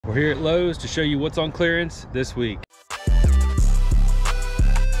We're here at Lowe's to show you what's on clearance this week.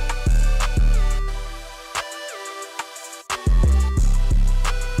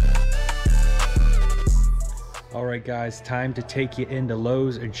 Alright guys, time to take you into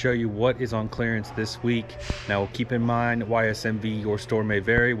Lowe's and show you what is on clearance this week. Now keep in mind, YSMV, your store may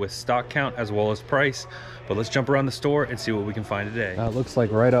vary with stock count as well as price, but let's jump around the store and see what we can find today. It looks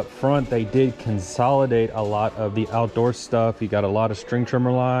like right up front they did consolidate a lot of the outdoor stuff. You got a lot of string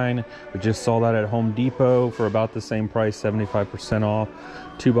trimmer line. We just saw that at Home Depot for about the same price, 75% off.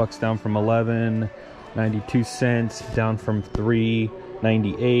 $2 down from 11, 92 cents down from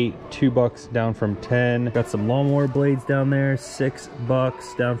 3.98, $2 down from 10. Got some lawnmower blades down there,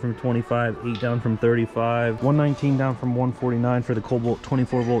 $6 down from 25, 8 down from 35, 119 down from 149 for the Cobalt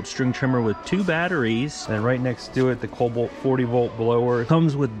 24 volt string trimmer with 2 batteries. And right next to it, the Cobalt 40 volt blower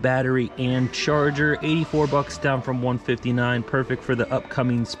comes with battery and charger, $84 down from 159, perfect for the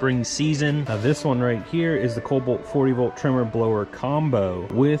upcoming spring season. Now this one right here is the Cobalt 40 volt trimmer blower combo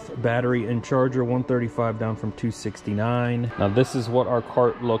with battery and charger, $135 down from 269. Now this is what our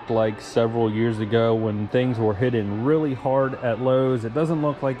cart looked like several years ago when things were hitting really hard at Lowe's. It doesn't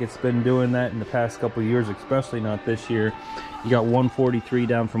look like it's been doing that in the past couple of years, especially not this year. You got 143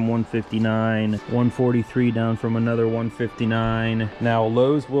 down from 159, 143 down from another 159. Now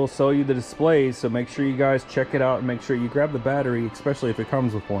Lowe's will sell you the displays, so make sure you guys check it out and make sure you grab the battery, especially if it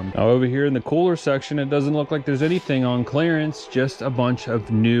comes with one. Now over here in the cooler section, it doesn't look like there's anything on clearance, just a bunch of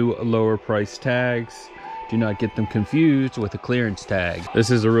new lower price tags. Do not get them confused with a clearance tag. This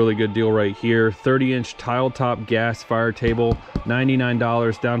is a really good deal right here. 30-inch tile top gas fire table,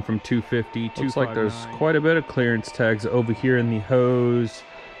 $99 down from $250. Looks like there's quite a bit of clearance tags over here in the hose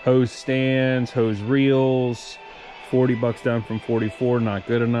stands, hose reels. $40 down from 44, not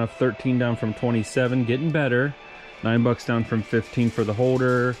good enough. 13 down from 27, getting better. $9 down from 15 for the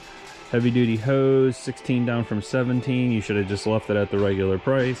holder. Heavy duty hose, 16 down from 17. You should have just left it at the regular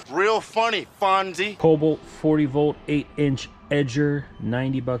price. Real funny, Fonzie. Cobalt 40 volt 8-inch edger,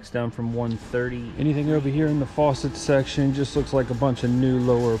 $90 down from 130. Anything over here in the faucet section just looks like a bunch of new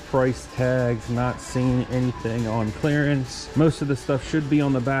lower price tags. Not seeing anything on clearance. Most of the stuff should be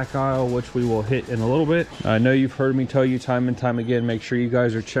on the back aisle, which we will hit in a little bit. I know you've heard me tell you time and time again, make sure you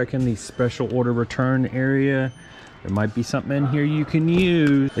guys are checking the special order return area. There might be something in here you can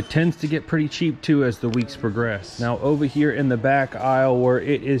use. It tends to get pretty cheap too as the weeks progress. Now over here in the back aisle where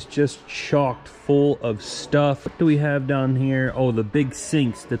it is just chocked full of stuff. What do we have down here? Oh, the big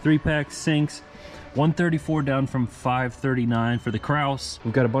sinks, the 3-pack sinks. $134 down from $539 for the Kraus.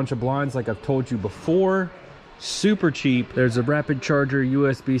 We've got a bunch of blinds like I've told you before. Super cheap. There's a rapid charger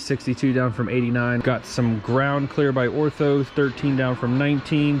USB 62 down from 89. Got some ground clear by Ortho, 13 down from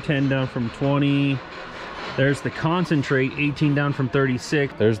 19, 10 down from 20. There's the concentrate, 18 down from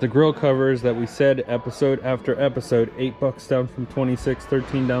 36. There's the grill covers that we said episode after episode, $8 down from 26,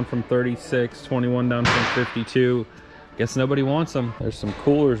 13 down from 36, 21 down from 52. Guess nobody wants them. There's some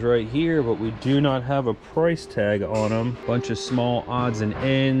coolers right here, but we do not have a price tag on them. Bunch of small odds and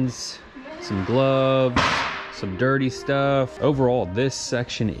ends, some gloves, some dirty stuff. Overall, this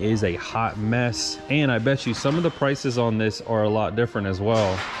section is a hot mess, and I bet you some of the prices on this are a lot different as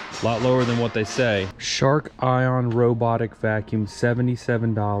well. A lot lower than what they say. Shark Ion robotic vacuum,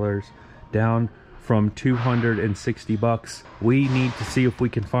 $77 down from $260. We need to see if we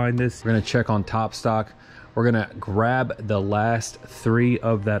can find this. We're gonna check on Top Stock. We're gonna grab the last 3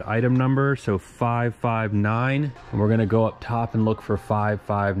 of that item number, so 559, and we're gonna go up top and look for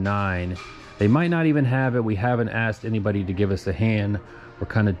 559. They might not even have it. We haven't asked anybody to give us a hand. We're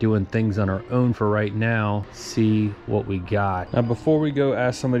kind of doing things on our own for right now. See what we got. Now, before we go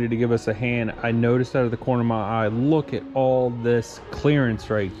ask somebody to give us a hand, I noticed out of the corner of my eye, look at all this clearance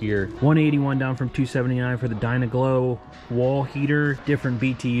right here. $181 down from $279 for the Dynaglow wall heater. Different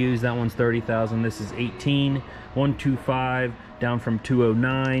BTUs. That one's 30,000. This is 18. $125 down from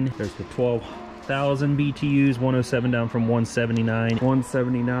 $209. There's the 12,000 BTUs. $107 down from $179.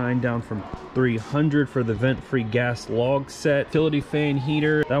 $179 down from $300 for the vent-free gas log set. Utility fan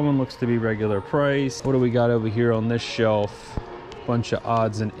heater. That one looks to be regular price. What do we got over here on this shelf? Bunch of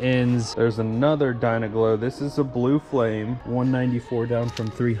odds and ends. There's another Dynaglow. This is a blue flame. $194 down from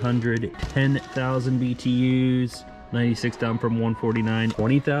 $300. 10,000 BTUs. 96 down from 149.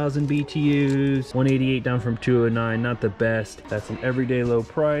 20,000 BTUs. 188 down from 209. Not the best. That's an everyday low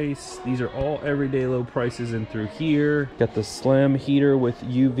price. These are all everyday low prices in through here. Got the slim heater with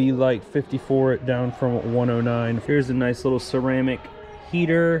UV light, 54 down from 109. Here's a nice little ceramic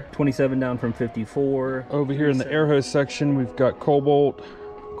heater, 27 down from 54. Over here in the air hose section, we've got Cobalt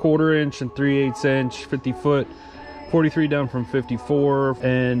 1/4 inch and 3/8 inch 50 foot 43 down from 54,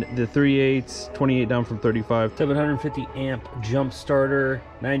 and the 3/8, 28 down from 35. 750 amp jump starter,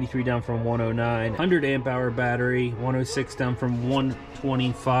 93 down from 109. 100 amp hour battery, 106 down from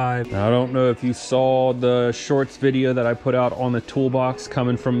 125. Now, I don't know if you saw the shorts video that I put out on the toolbox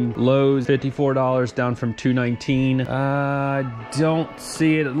coming from Lowe's, $54 down from $219. I don't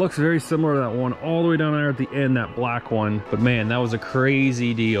see it. It looks very similar to that one all the way down there at the end, that black one. But man, that was a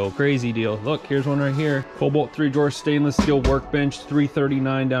crazy deal, crazy deal. Look, here's one right here. Cobalt 3-drawer stainless steel workbench,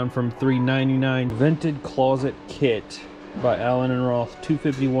 $339 down from $399. Vented closet kit by Allen and Roth,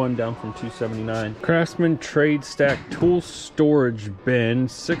 $251 down from $279. Craftsman trade stack tool storage bin,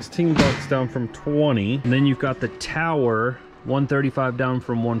 16 bucks down from 20. And then you've got the tower, 135 down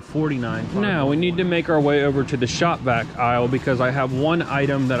from 149. Now we need to make our way over to the shop vac aisle because I have one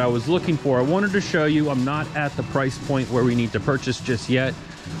item that I was looking for. I wanted to show you. I'm not at the price point where we need to purchase just yet,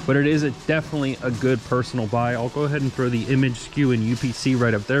 but it is definitely a good personal buy. I'll go ahead and throw the image SKU and UPC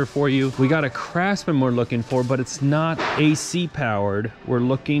right up there for you. We got a Craftsman we're looking for, but it's not AC powered. We're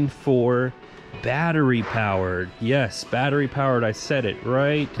looking for battery powered. Yes, battery powered. I said it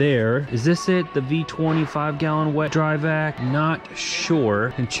right there. Is this it? The V20 5-gallon wet dry vac? Not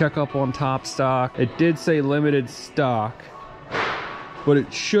sure. And check up on top stock. It did say limited stock, but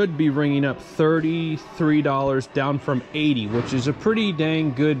it should be ringing up $33 down from $80, which is a pretty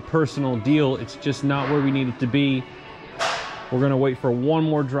dang good personal deal. It's just not where we need it to be. We're gonna wait for one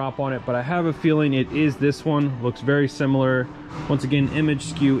more drop on it, but I have a feeling it is this one. Looks very similar. Once again, image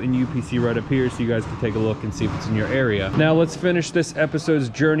SKU and UPC right up here so you guys can take a look and see if it's in your area. Now let's finish this episode's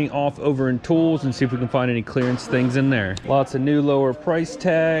journey off over in tools and see if we can find any clearance things in there. Lots of new lower price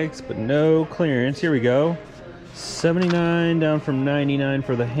tags, but no clearance. Here we go. 79 down from 99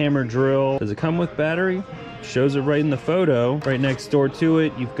 for the hammer drill. Does it come with battery? Shows it right in the photo. Right next door to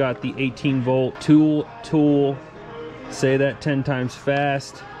it, you've got the 18-volt tool. Say that 10 times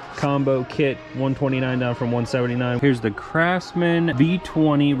fast. Combo kit, 129 down from 179. Here's the Craftsman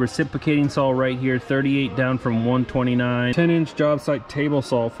V20 reciprocating saw right here, 38 down from 129. 10-inch job site table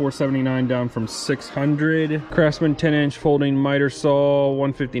saw, 479 down from 600. Craftsman 10-inch folding miter saw,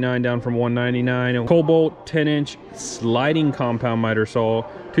 159 down from 199. And Cobalt 10-inch sliding compound miter saw,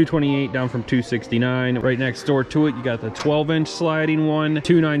 228 down from 269. Right next door to it, you got the 12-inch sliding one,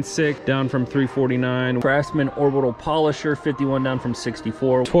 296 down from 349. Craftsman orbital polisher, 51 down from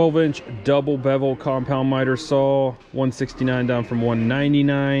 64. 12-inch double bevel compound miter saw, 169 down from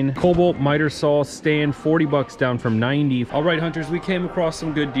 199. Cobalt miter saw stand, 40 bucks down from 90. All right, hunters, we came across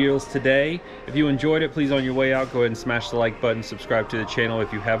some good deals today. If you enjoyed it, please on your way out, go ahead and smash the like button, subscribe to the channel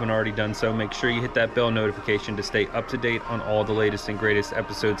if you haven't already done so. Make sure you hit that bell notification to stay up to date on all the latest and greatest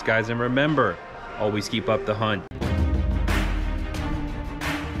episodes, guys, and remember, always keep up the hunt.